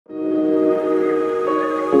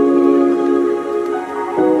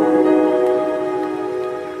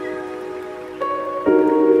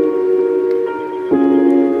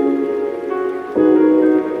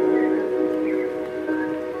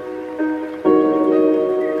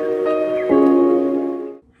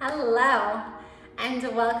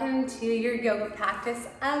and welcome to your yoga practice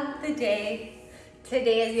of the day.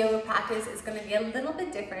 Today's yoga practice is going to be a little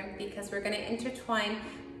bit different because we're going to intertwine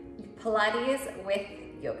Pilates with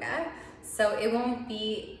yoga. So it won't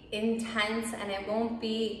be intense and it won't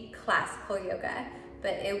be classical yoga,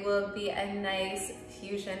 but it will be a nice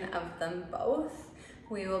fusion of them both.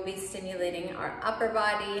 We will be stimulating our upper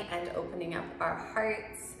body and opening up our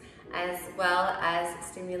hearts, as well as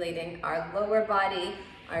stimulating our lower body,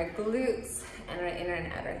 our glutes, and our inner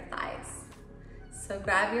and outer thighs. So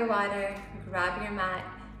grab your water, grab your mat,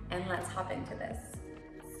 and let's hop into this.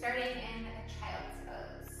 Starting in a child's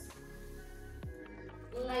pose.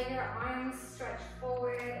 Let your arms stretch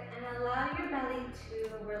forward and allow your belly to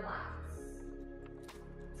relax.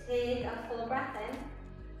 Take a full breath in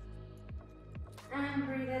and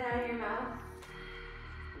breathe it out of your mouth.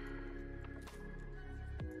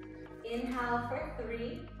 Inhale for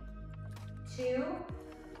 3, 2,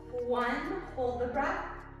 1, hold the breath.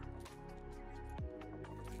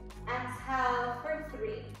 Exhale for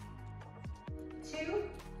 3, 2,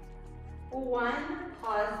 1,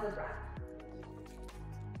 pause the breath.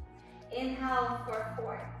 Inhale for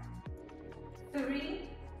 4, 3,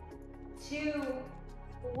 2,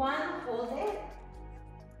 1, hold it.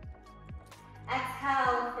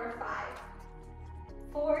 Exhale for 5,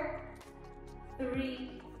 4,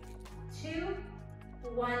 3, 2,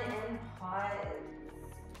 1, and pause.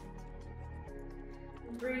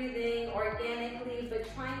 Breathing organically, but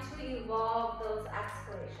trying to evolve those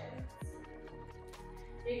exhalations.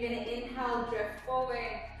 You're gonna inhale, drift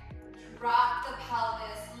forward, drop the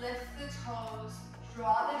pelvis, lift the toes,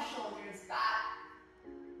 draw the shoulders back,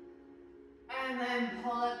 and then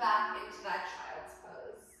pull it back into that child's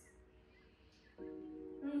pose.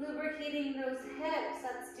 Lubricating those hips,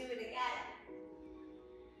 let's do it again.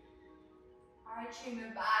 Arching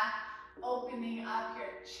the back, opening up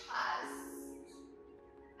your chest.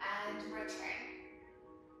 And return.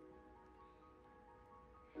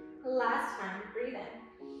 Last time, breathe in.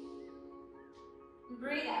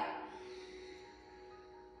 Breathe out.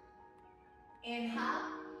 Inhale.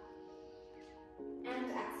 And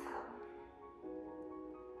exhale.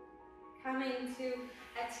 Coming to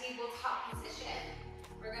a tabletop position.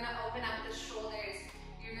 We're gonna open up the shoulders.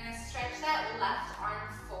 You're gonna stretch that left arm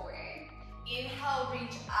forward. Inhale,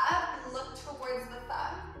 reach up, look towards the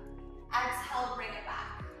thumb. Exhale, bring it back.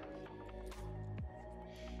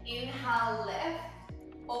 Inhale, lift,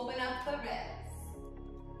 open up the ribs,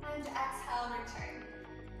 and exhale, return.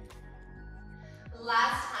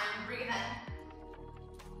 Last time, breathe in,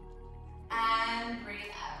 and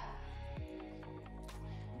breathe out.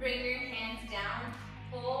 Bring your hands down,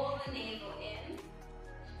 pull the navel in,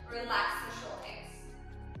 relax the shoulders.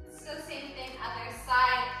 So same thing, other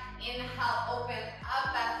side. Inhale, open up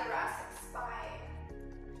that thoracic spine.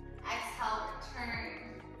 Exhale, return.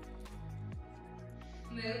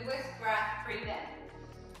 Move with breath, breathe in.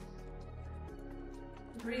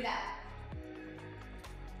 Breathe out.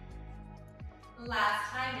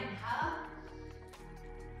 Last time, inhale.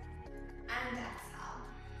 And exhale.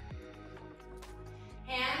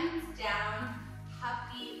 Hands down,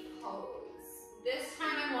 puppy pose. This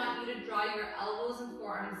time I want you to draw your elbows and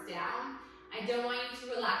forearms down. I don't want you to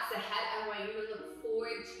relax the head. I want you to look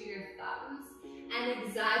forward to your thumbs and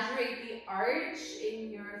exaggerate the arch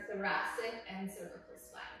in your thoracic and cervical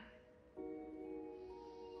spine.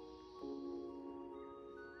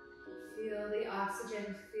 Feel the oxygen,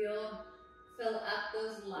 fill up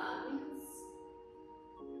those lungs.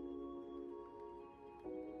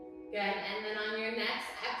 Good, and then on your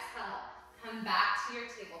next exhale, come back to your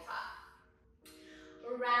tabletop.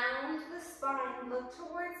 Round the spine, look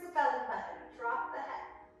towards the belly button, drop the head.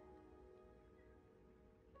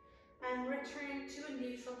 And return to a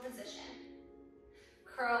neutral position.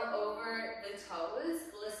 Curl over the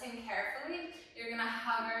toes, listen carefully. You're gonna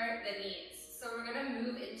hover the knees. So we're gonna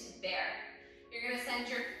move into bear. You're gonna send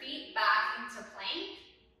your feet back into plank.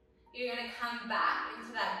 You're gonna come back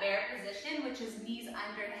into that bear position, which is knees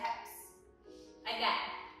under hips.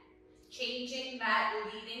 Again, changing that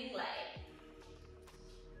leading leg.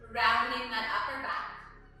 Rounding that upper back.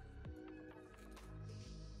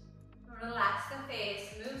 Relax the face,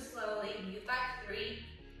 move slowly, move back 3,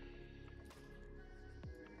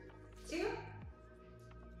 2,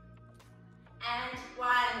 and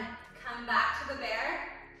 1. Come back to the bear,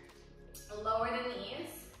 lower the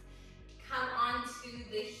knees, come onto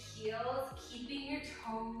the heels, keeping your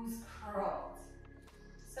toes curled.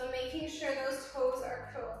 So making sure those toes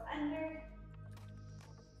are curled under.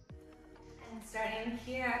 And starting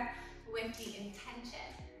here with the intention.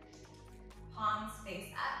 Palms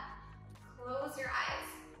face up. Close your eyes.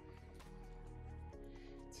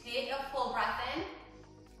 Take a full breath in.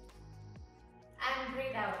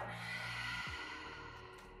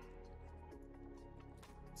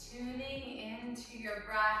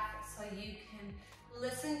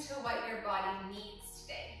 what your body needs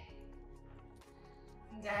today.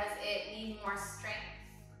 Does it need more strength?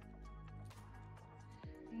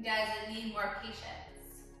 Does it need more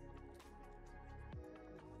patience?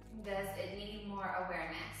 Does it need more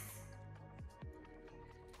awareness?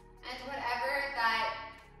 And whatever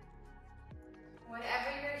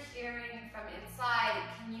you're hearing from inside,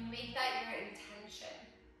 can you make that your intention?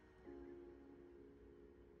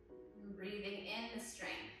 Breathing in the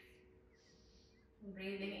strength,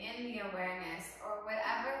 breathing in the awareness, or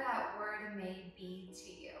whatever that word may be to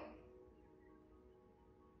you.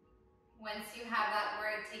 Once you have that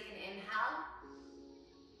word, take an inhale.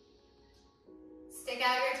 Stick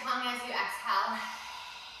out your tongue as you exhale.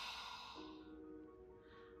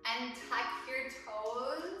 And tuck your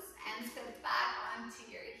toes and sit back onto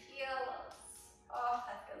your heels. Oh,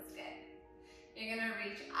 that feels good. You're gonna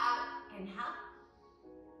reach up, inhale.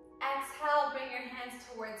 Exhale, bring your hands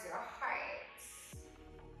towards your heart.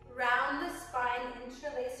 Round the spine,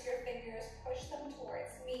 interlace your fingers, push them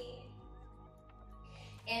towards me.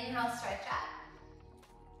 Inhale, stretch up.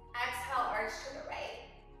 Exhale, arch to the right.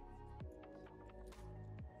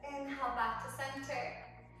 Inhale, back to center.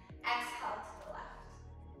 Exhale to the left.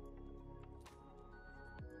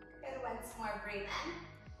 Good, once more, breathe in.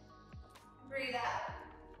 Breathe out.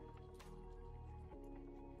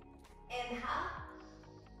 Inhale.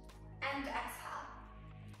 And exhale.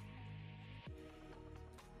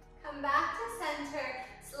 Come back to center.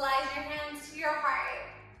 Slide your hands to your heart.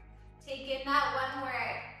 Take in that one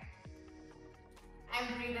word. And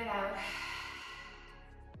breathe it out.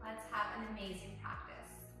 Let's have an amazing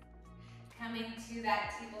practice. Coming to that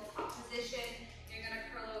tabletop position, you're gonna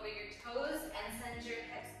curl over your toes and send your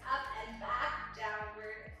hips up and back,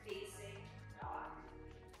 downward facing dog.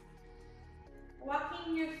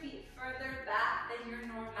 Walking your feet further back than your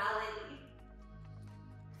normality.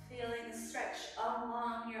 Feeling a stretch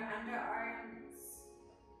along your underarms.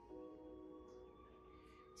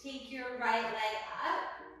 Take your right leg up,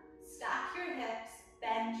 stack your hips,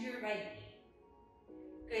 bend your right knee.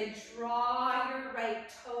 Good, draw your right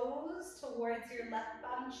toes towards your left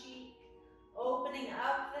bum cheek, opening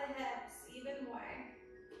up the hips even more.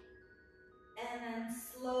 And then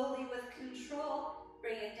slowly with control,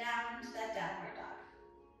 bring it down to that downward dog.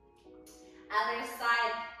 Other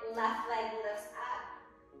side, left leg lifts up.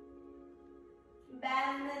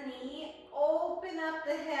 Bend the knee, open up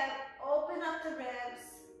the hip, open up the ribs.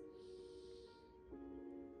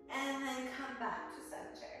 And then come back to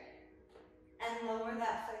center. And lower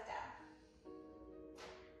that foot down.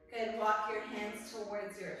 Good, walk your hands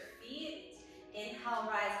towards your feet. Inhale,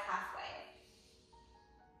 rise halfway.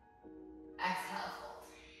 Exhale, fold.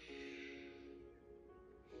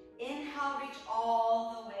 Inhale, reach all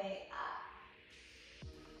the way up.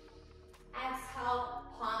 Exhale,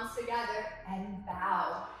 palms together and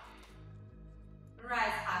bow.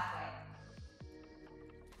 Rise halfway.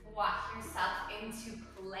 Walk yourself into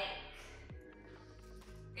plank.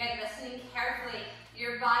 Good, listening carefully.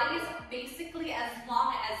 Your body is basically as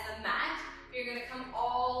long as the mat. You're gonna come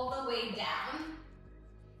all the way down.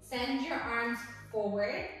 Send your arms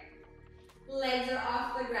forward. Legs are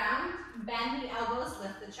off the ground. Bend the elbows,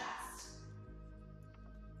 lift the chest.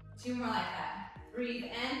 Two more like that. Breathe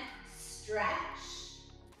in, stretch.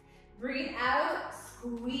 Breathe out,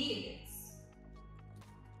 squeeze.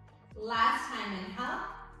 Last time, inhale.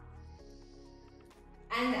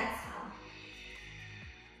 And exhale.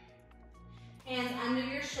 Hands under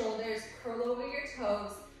your shoulders, curl over your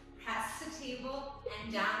toes, press to table,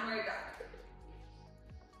 and downward dog.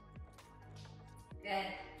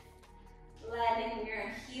 Good. Letting your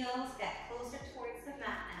heels get closer towards the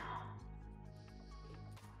mat now.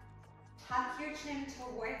 Tuck your chin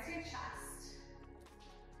towards your chest.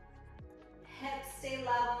 Hips stay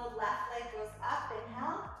level, left leg goes up,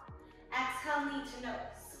 inhale. Exhale, knee to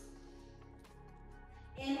nose.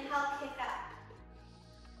 Inhale, kick up.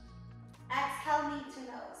 Exhale, knee to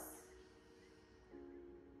nose.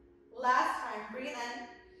 Last time, breathe in.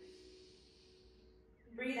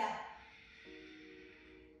 Breathe out.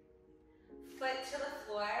 Foot to the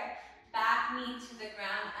floor, back knee to the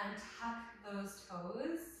ground, and tuck those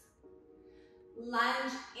toes.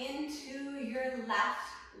 Lunge into your left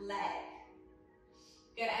leg.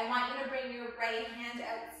 Good, I want you to bring your right hand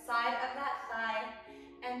outside of that thigh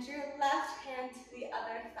and your left hand to the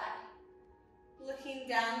other thigh. Looking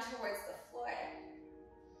down towards the floor.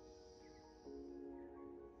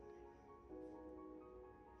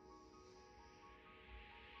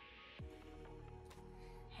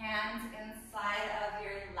 Hands inside of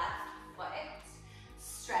your left foot.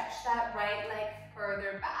 Stretch that right leg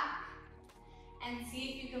further back. And see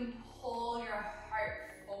if you can pull your heart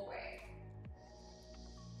forward.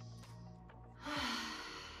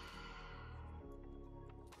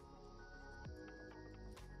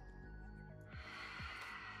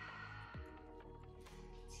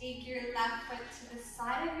 Take your left foot to the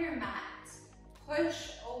side of your mat.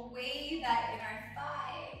 Push away that inner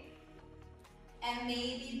thigh. And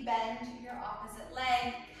maybe bend your opposite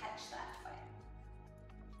leg, catch that foot.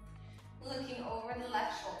 Looking over the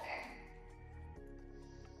left shoulder.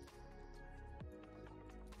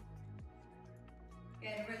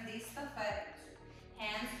 Good, release the foot.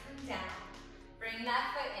 Hands come down. Bring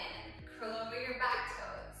that foot in. Curl over your back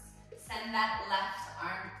toes. Send that left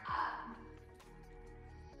arm up.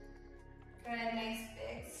 Good, nice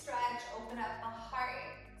big stretch. Open up the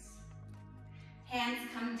heart. Hands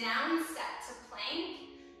come down, step to plank.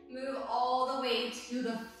 Move all the way to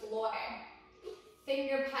the floor.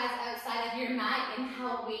 Finger pads outside of your mat.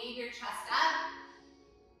 Inhale, wave your chest up.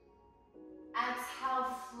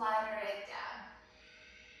 Exhale, flutter it down.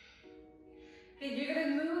 Good, you're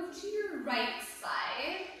gonna move to your right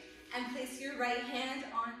side and place your right hand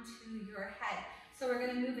onto your head. So we're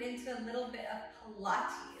gonna move into a little bit of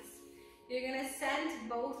Pilates. You're gonna send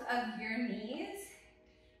both of your knees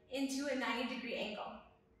into a 90-degree angle.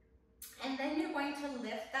 And then you're going to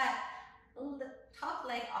lift that top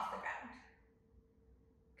leg off the ground.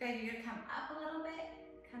 Good, you're gonna come up a little bit,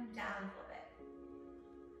 come down a little bit.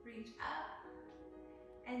 Reach up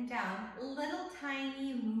and down, little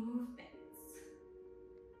tiny movements.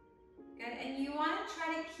 Good, and you wanna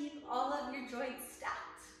try to keep all of your joints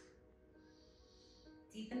stacked.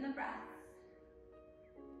 Deepen the breath.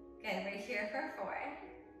 Good, we're here for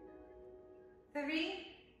 4, 3,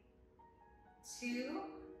 2,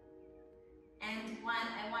 and 1.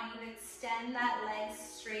 I want you to extend that leg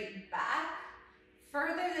straight back,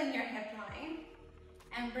 further than your hip line,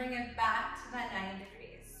 and bring it back to that 90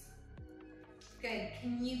 degrees. Good,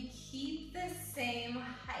 can you keep the same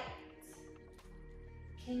height?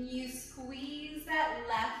 Can you squeeze that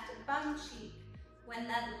left bum cheek when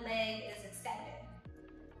that leg is extended?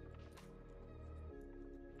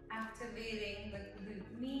 Activating the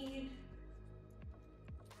glute med.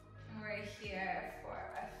 And we're here for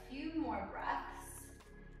a few more breaths.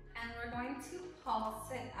 And we're going to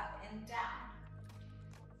pulse it up and down.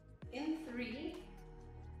 In 3,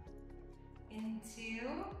 in 2,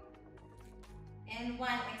 in 1.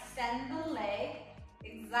 Extend the leg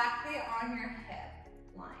exactly on your hip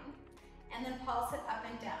line, and then pulse it up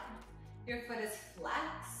and down. Your foot is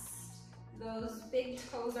flexed. Those big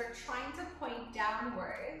toes are trying to point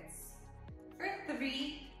downwards. For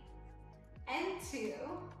 3, and 2,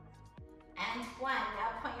 and 1.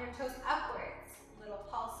 Now point your toes upwards, little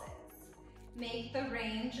pulses. Make the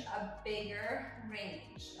range a bigger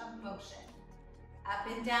range of motion. Up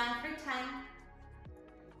and down for 10,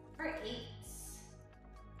 for 8,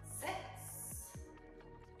 6,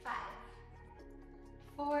 5,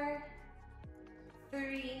 4,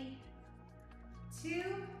 3, 2,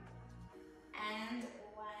 and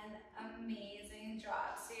 1. Amazing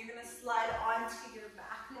drop. So you're gonna slide onto your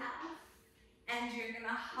back now, and you're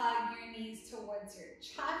gonna hug your knees towards your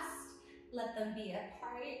chest. Let them be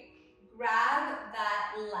apart. Grab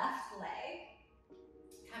that left leg.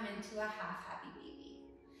 Come into a half happy baby.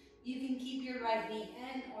 You can keep your right knee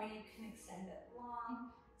in, or you can extend it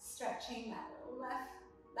long, stretching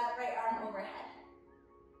that right arm overhead.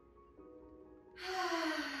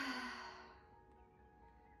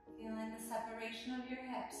 Feeling the separation of your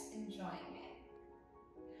hips, enjoying it.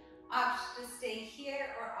 Option to stay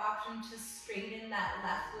here, or option to straighten that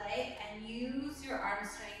left leg and use your arm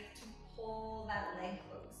strength to pull that leg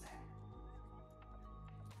closer.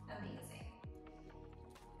 Amazing.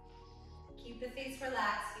 Keep the face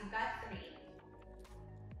relaxed. You've got 3,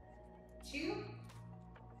 2,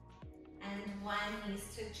 and 1. Knees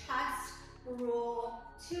to chest. Roll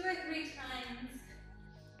 2 or 3 times.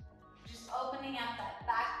 Just opening up that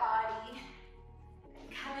back body and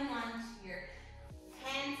coming onto your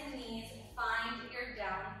hands and knees. Find your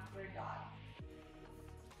downward dog.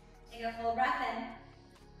 Take a full breath in.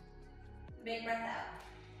 Big breath out.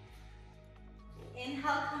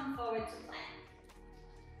 Inhale, come forward to plank.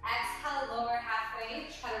 Exhale, lower halfway,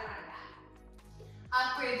 try to run back.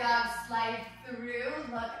 Upward dog, slide through,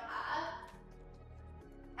 look up.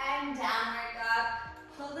 And downward dog,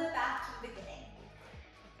 pull it back to the beginning.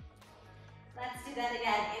 Let's do that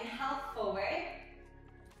again. Inhale, forward.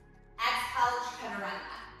 Exhale, try to run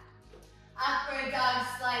back. Upward dog,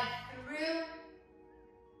 slide through.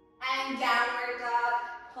 And downward dog,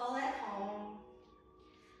 pull it home.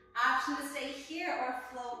 Option to stay here or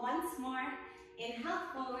flow once more. Inhale,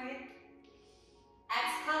 forward.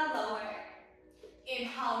 Exhale, lower.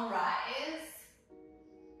 Inhale, rise.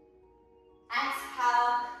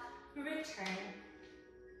 Exhale, return.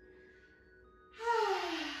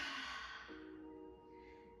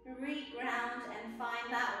 Reground and find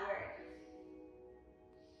that word.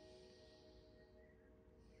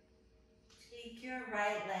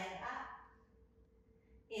 right leg up.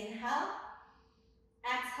 Inhale.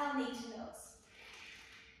 Exhale, knee to nose.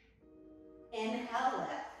 Inhale,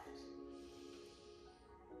 lift.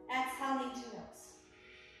 Exhale, knee to nose.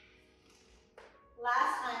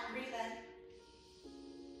 Last time, breathe in.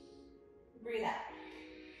 Breathe out.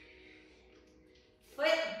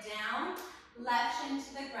 Foot down, left shin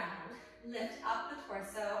to the ground. Lift up the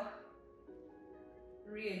torso.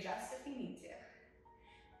 Readjust if you need to.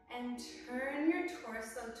 And turn your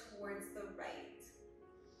torso towards the right.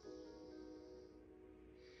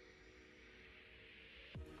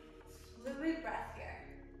 Fluid breath here.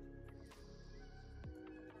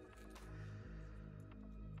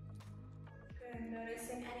 Good,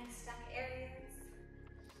 noticing any stuck areas.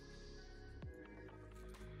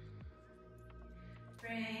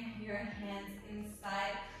 Bring your hands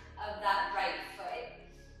inside of that right foot.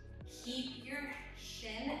 Keep your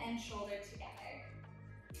shin and shoulder together.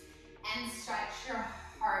 And stretch your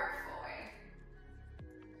heart forward.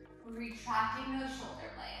 Retracting those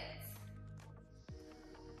shoulder blades.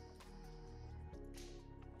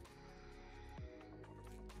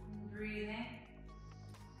 Breathing.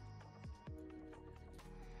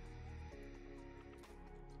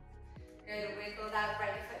 Good, wiggle that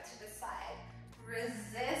right foot to the side.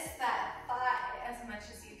 Resist that thigh as much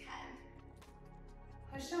as you can.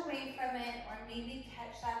 Push away from it or maybe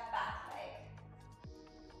catch that back leg.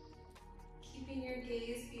 Keeping your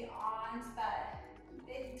gaze beyond that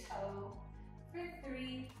big toe for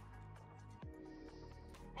 3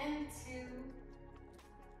 and 2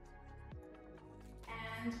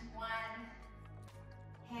 and 1.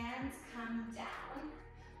 Hands come down.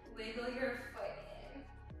 Wiggle your foot in.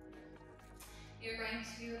 You're going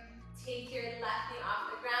to take your left knee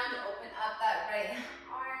off the ground, open up that right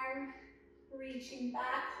arm, reaching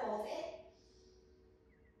back, hold it.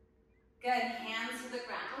 Good, hands to the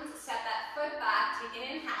ground. Step that foot back, take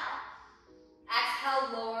an inhale.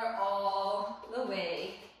 Exhale, lower all the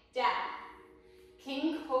way down.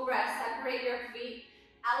 King Cobra, separate your feet,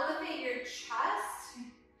 elevate your chest,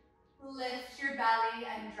 lift your belly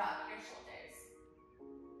and drop your shoulders.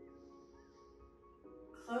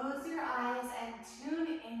 Close your eyes and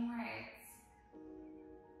tune inwards.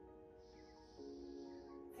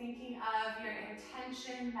 Thinking of your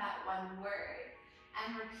intention, that one word,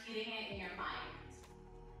 and repeating it in your mind.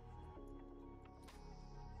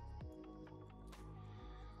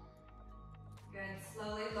 Good,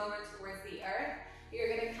 slowly lower towards the earth.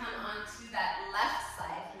 You're gonna come onto that left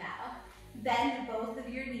side now. Bend both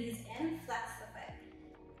of your knees in, flex the foot.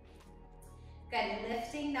 Good,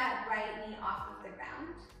 lifting that right knee off of the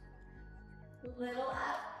ground. Little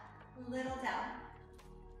up, little down.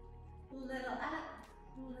 Little up,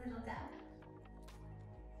 little down.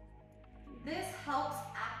 This helps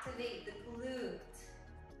activate the glute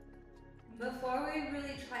before we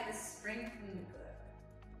really try to strengthen the glute,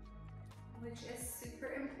 which is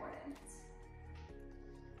super important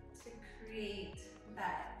to create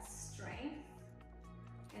that strength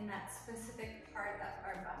in that specific part of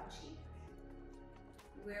our bum cheek,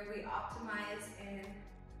 where we optimize in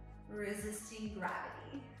resisting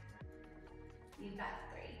gravity. You've got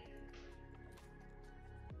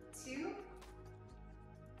 3, 2,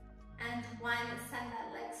 and 1. Send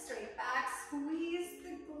that leg straight back, squeeze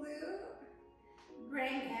the glute,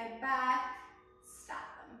 bring it back, stop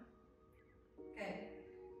them. Good.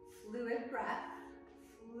 Fluid breath,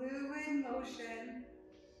 fluid motion.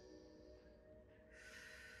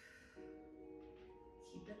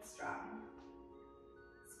 Keep it strong.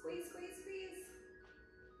 Squeeze, squeeze, squeeze.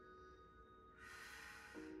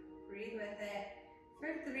 Breathe with it for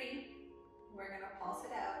 3. We're gonna pulse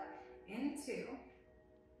it out in 2.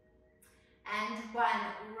 And 1,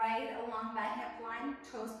 right along that hip line,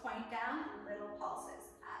 toes point down, little pulses,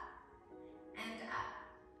 up, and up,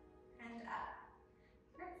 and up.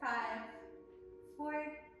 For 5, 4,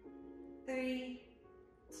 3,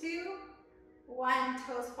 2, 1,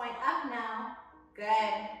 toes point up now.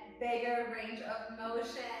 Good, bigger range of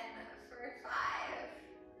motion for 5,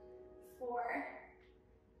 4,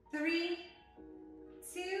 3,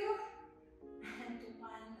 2, and 1,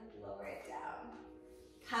 lower it down.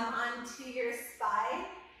 Come onto your spine,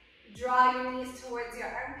 draw your knees towards your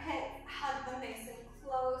armpits, hug them nice and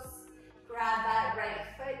close, grab that right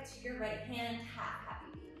foot to your right hand,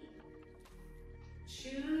 happy baby.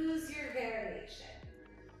 Choose your variation.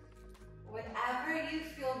 Whatever you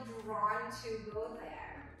feel drawn to, go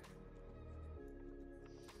there.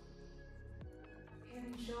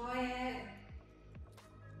 Enjoy it.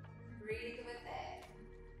 Breathe with it.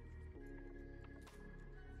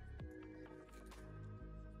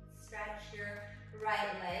 Stretch your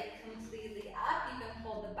right leg completely up. You can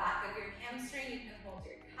hold the back of your hamstring. You can hold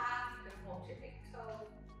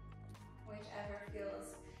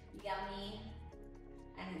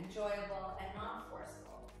enjoyable and not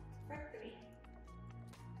forceful. For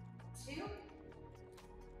 3, 2,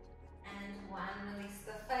 and 1. Release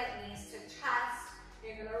the foot, knees to chest.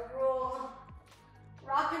 You're gonna roll,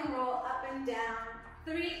 rock and roll up and down.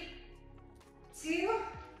 3, 2,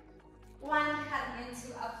 1. Come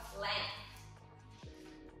into a plank.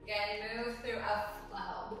 Again, move through a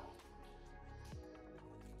flow.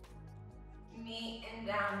 Meet in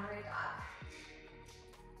downward dog.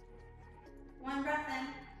 1 breath in,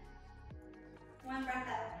 1 breath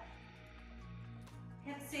out.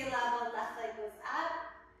 Hips stay level, left leg goes up.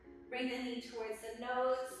 Bring the knee towards the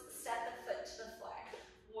nose, step the foot to the floor.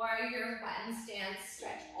 Warrior 1 stance,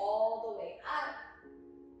 stretch all the way up.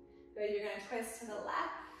 Good, you're gonna twist to the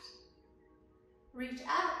left. Reach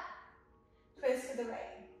up, twist to the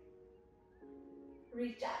right.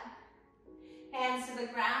 Reach up. Hands to the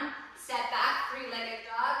ground, step back, 3-legged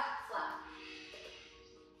dog, flow.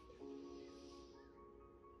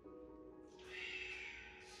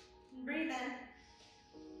 Breathe in.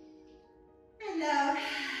 And out.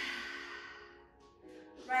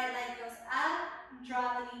 Right leg goes up,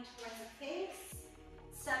 draw the knee towards the face,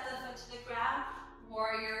 step the foot to the ground,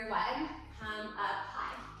 warrior 1, come up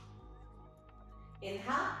high.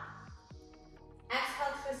 Inhale,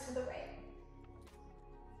 exhale, twist to the right.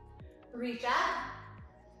 Reach up,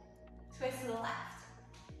 twist to the left.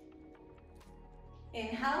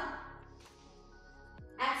 Inhale,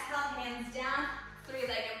 exhale, hands down,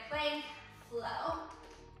 3-legged plank, flow.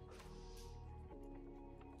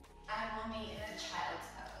 And we'll meet in a child's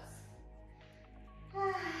pose.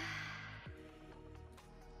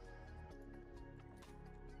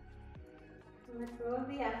 Let go of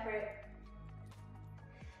the effort.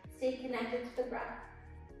 Stay connected to the breath.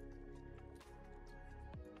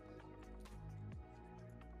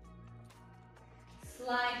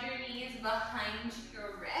 Slide your knees behind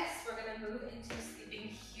your wrists. We're gonna move into sleeping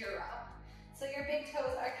hero. So your big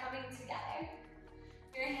toes are coming together.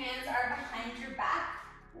 Your hands are behind your back.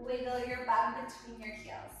 Wiggle your bum between your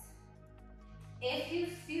heels. If you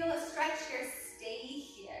feel a stretch here, stay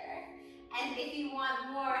here. And if you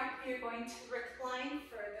want more, you're going to recline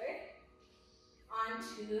further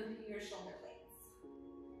onto your shoulder blades.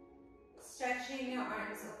 Stretching your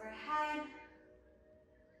arms overhead.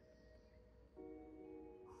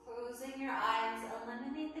 Closing your eyes,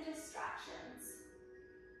 eliminate the distractions.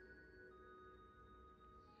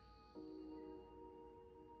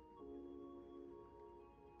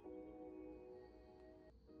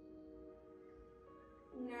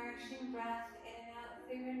 Nourishing breath in and out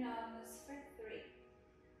through your nose for 3.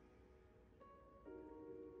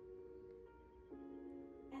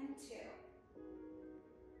 And 2.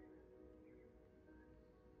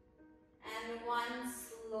 And 1,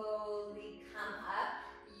 slowly come up.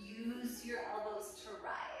 Use your elbows to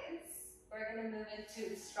rise. We're gonna move into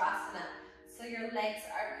Ustrasana. So your legs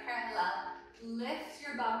are parallel. Lift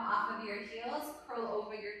your bum off of your heels, curl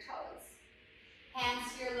over your toes. Hands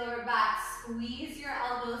to your lower back, squeeze your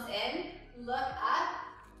elbows in, look up,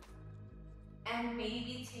 and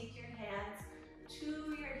maybe take your hands to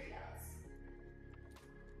your heels.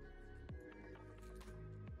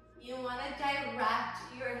 You want to direct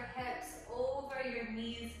your hips over your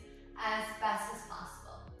knees as best as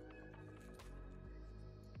possible.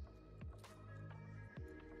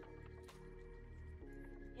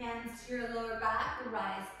 Hands to your lower back,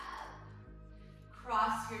 rise up.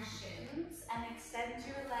 Cross your shins and extend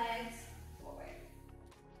your legs forward.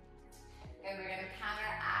 And we're going to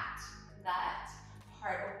counteract that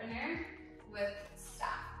heart opener with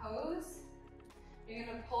staff pose. You're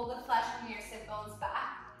going to pull the flesh from your sit bones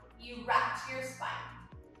back. Erect your spine.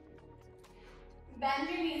 Bend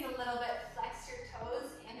your knees a little bit, flex your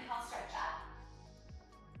toes. Inhale, stretch up.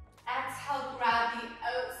 Exhale, grab the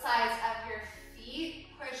outsides of your feet.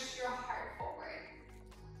 Push your heart forward.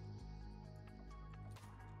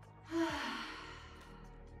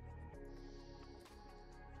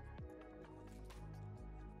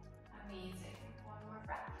 Amazing. 1 more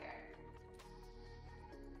breath here.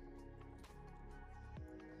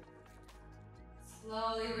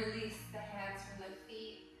 Slowly release the hands from the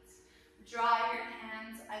feet. Draw your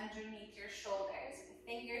hands underneath your shoulders.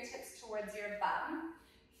 Fingertips towards your bum.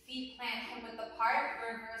 Feet plant hip width apart.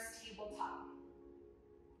 Reverse tabletop.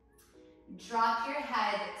 Drop your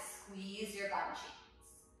head. Squeeze your bum cheeks.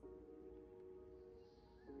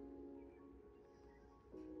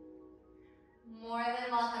 More than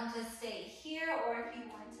welcome to stay here, or if you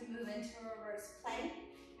want to move into a reverse plank,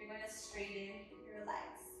 you're going to straighten your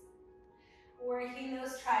legs. Working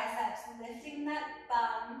those triceps, lifting that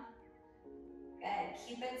bum. Good,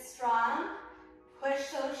 keep it strong. Push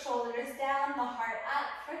those shoulders down, the heart up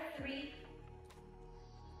for 3,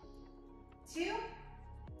 2,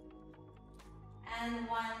 and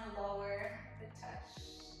 1, lower the touch,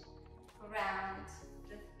 round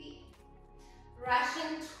the feet.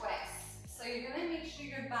 Russian twist. So you're gonna make sure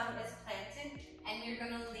your bum is planted and you're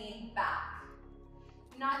gonna lean back.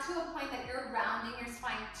 Not to a point that you're rounding your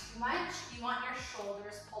spine too much. You want your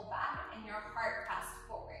shoulders pulled back and your heart pressed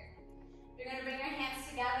forward. You're gonna bring your hands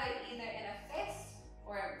together either in a fist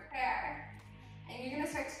or a prayer, and you're gonna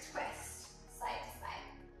start to twist side to side.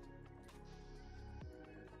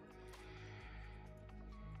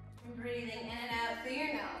 And breathing in and out through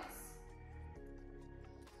your nose.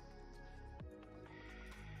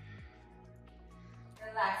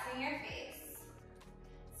 Relaxing your face.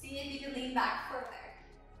 See if you can lean back further.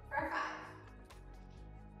 For 5,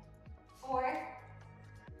 4,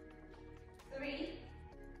 3,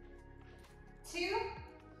 2,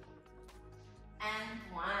 and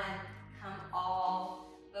 1. Come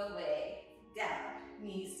all the way down,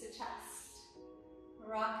 knees to chest.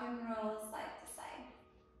 Rock and roll side to side.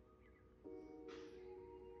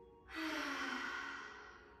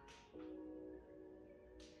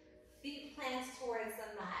 Feet planted towards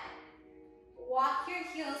the mat. Walk your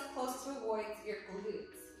heels close towards your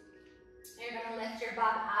glutes. You're gonna lift your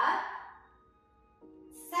bum up.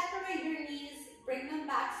 Separate your knees, bring them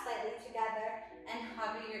back slightly together, and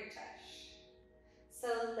hover your tush. So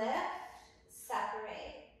lift,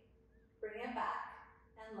 separate, bring it back,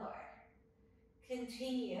 and lower.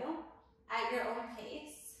 Continue at your own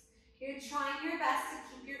pace. You're trying your best to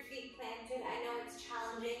keep your feet planted. I know it's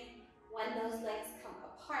challenging when those legs come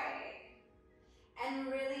apart. And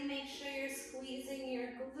really make sure you're squeezing your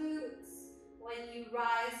glutes when you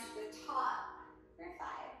rise to the top. For 5,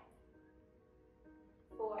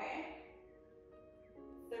 4,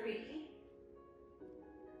 3,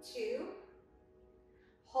 2.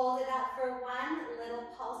 Hold it out for 1. Little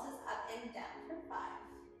pulses up and down for 5,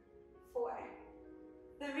 4,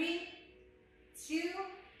 3, 2,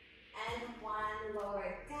 and 1. Lower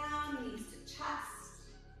it down, knees to chest.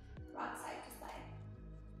 Rock side to side.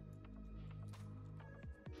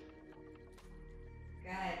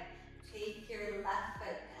 Good. Take your left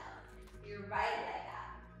foot down, your right leg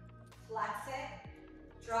up. Flex it,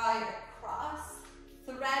 draw it across,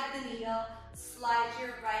 thread the needle, slide your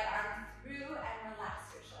right arm through and relax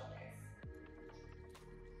your shoulders.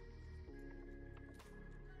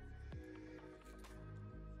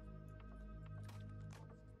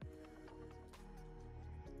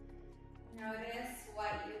 Notice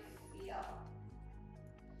what you feel.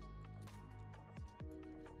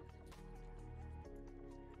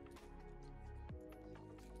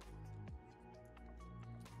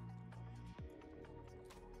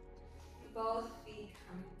 Both feet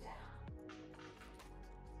come down.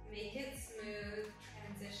 Make it smooth,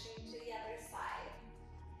 transition to the other side.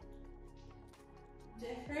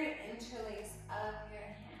 Different interlace of your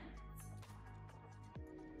hands.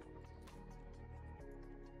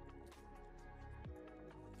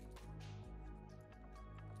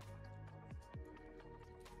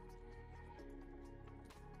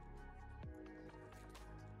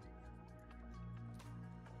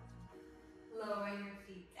 Lower your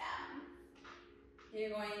feet down. You're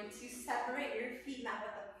going to separate your feet mat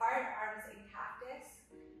width apart, arms in cactus.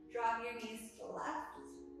 Drop your knees to the left,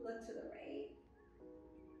 look to the right.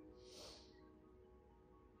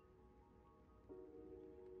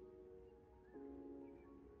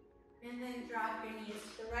 And then drop your knees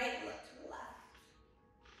to the right, look to the left.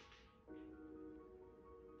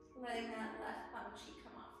 Letting that left bum cheek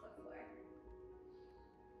come off the floor.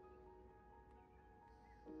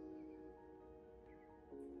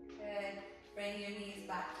 Good. Bring your knees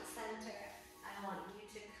back to center. I want you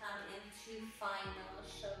to come into final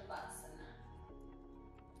Shavasana.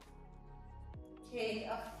 Take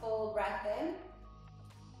a full breath in.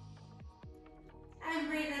 And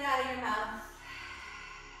breathe it out of your mouth.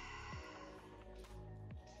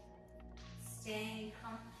 Staying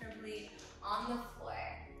comfortably on the floor.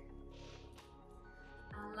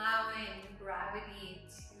 Allowing gravity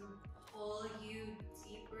to pull you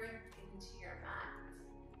deeper into your mat.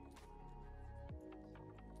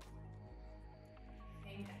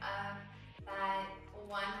 Think of that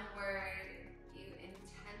one word you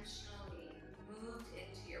intentionally moved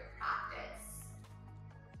into your practice.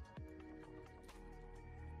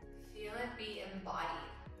 Feel it be embodied.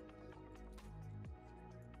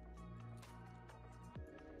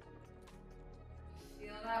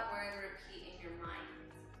 Feel that word repeat in your mind.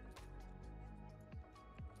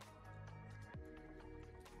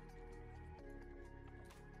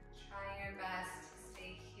 Try your best to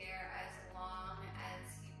stay here as long as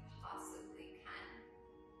you possibly can.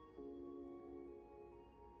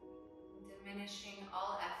 Diminishing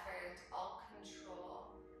all effort, all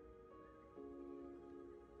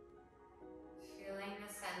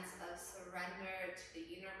surrender to the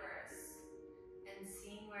universe and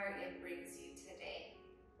seeing where it brings you